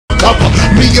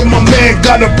and my man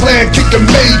got a plan, kicking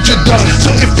major dust. So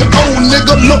if your old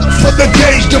nigga look for the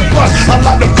gauge to bust, I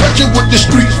like the pressure with the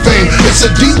street fame. It's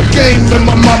a deep game, and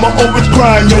my mama always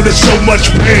crying, yo, there's so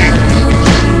much pain.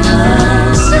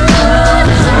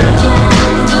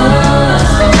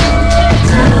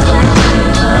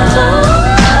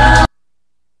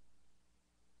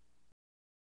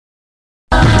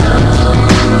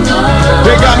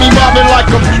 They got me mobbing like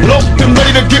I'm loped and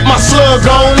ready to get my slug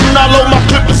on. I load my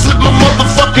clip and slip my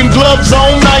motherfucking gloves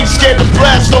on. I ain't scared to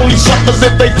blast on these suckers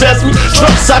if they test me.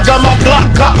 Trust, I got my block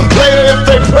cop player if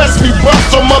they press me.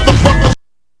 Bust some motherfuckers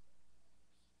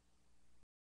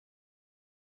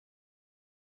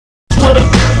with a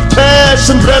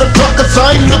passion, better fuckers.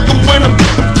 I ain't looking when I'm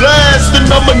blasting.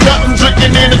 I'm a nothing,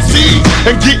 drinking Hennessy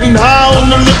and getting high on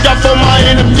the lookout for my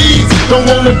enemies. Don't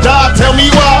wanna die, tell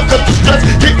me why, cause the stress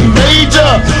getting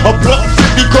major. A buck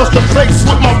 50 across the face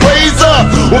with my razor.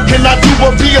 What can I do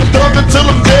but be a thug until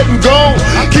I'm dead and gone?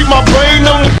 Keep my brain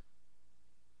on the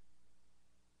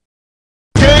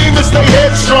game and stay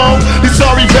headstrong. These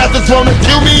sorry bastards wanna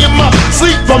kill me in my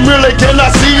sleep. I'm real, they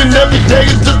cannot see, and every day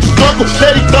is just a struggle.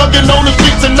 Steady thugging on the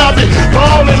streets and I've been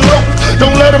falling low.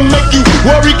 Don't let them make you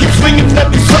worry, keep swinging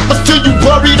at these suckers till you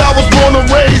worried. I was born and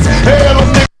raised hell, a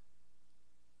nigga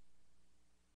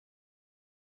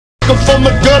from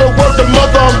the gutter, word the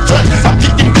mother I'm touched. I'm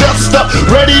kicking dust up,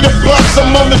 ready to bust.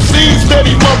 I'm on the scene,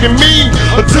 steady mugging me.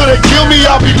 Until they kill me,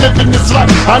 I'll be living this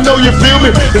life. I know you feel me,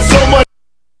 there's so much